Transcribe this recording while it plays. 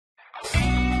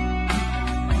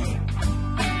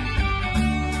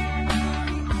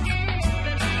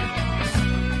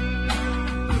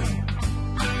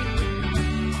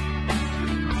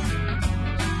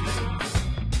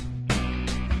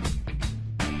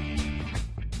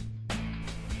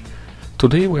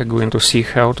Today we are going to see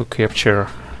how to capture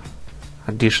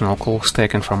additional call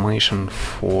stack information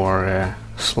for a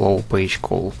slow page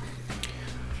call.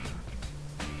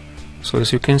 So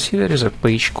as you can see, there is a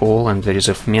page call and there is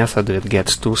a method that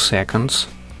gets 2 seconds.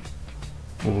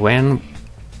 When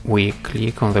we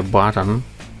click on the button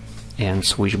and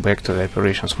switch back to the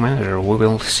operations manager, we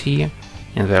will see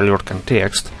in the alert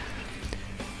context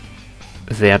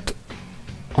that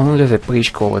only the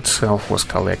page call itself was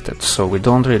collected, so we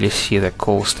don't really see the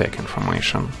call stack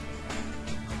information.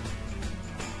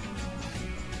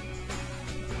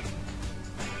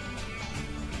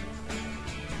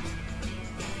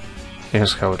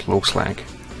 Here's how it looks like.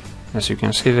 As you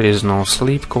can see, there is no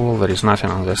sleep call, there is nothing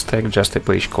on the stack, just the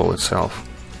page call itself.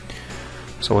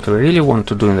 So what we really want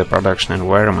to do in the production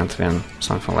environment when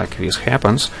something like this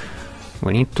happens,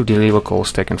 we need to deliver call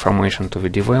stack information to the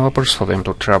developers for them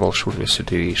to troubleshoot the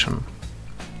situation.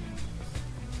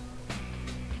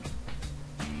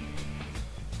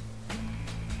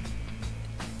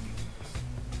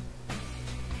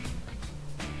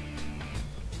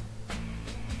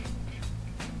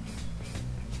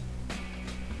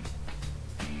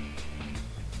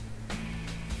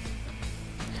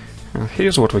 And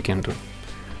here's what we can do.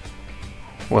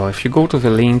 Well, if you go to the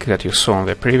link that you saw on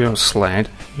the previous slide,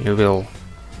 you will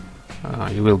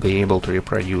be able to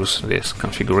reproduce these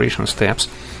configuration steps.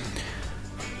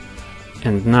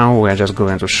 And now we are just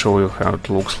going to show you how it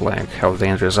looks like, how the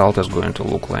end result is going to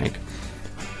look like.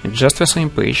 It's just the same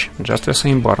page, just the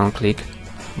same button click,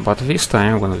 but this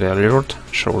time when the alert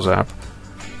shows up,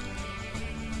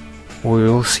 we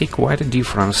will see quite a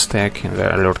different stack in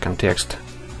the alert context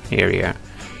area.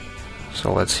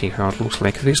 So let's see how it looks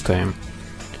like this time.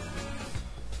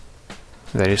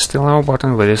 There is still our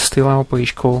button, there is still our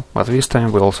page call, but this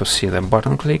time we also see the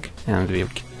button click and we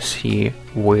see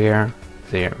where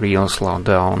the real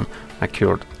slowdown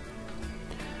occurred.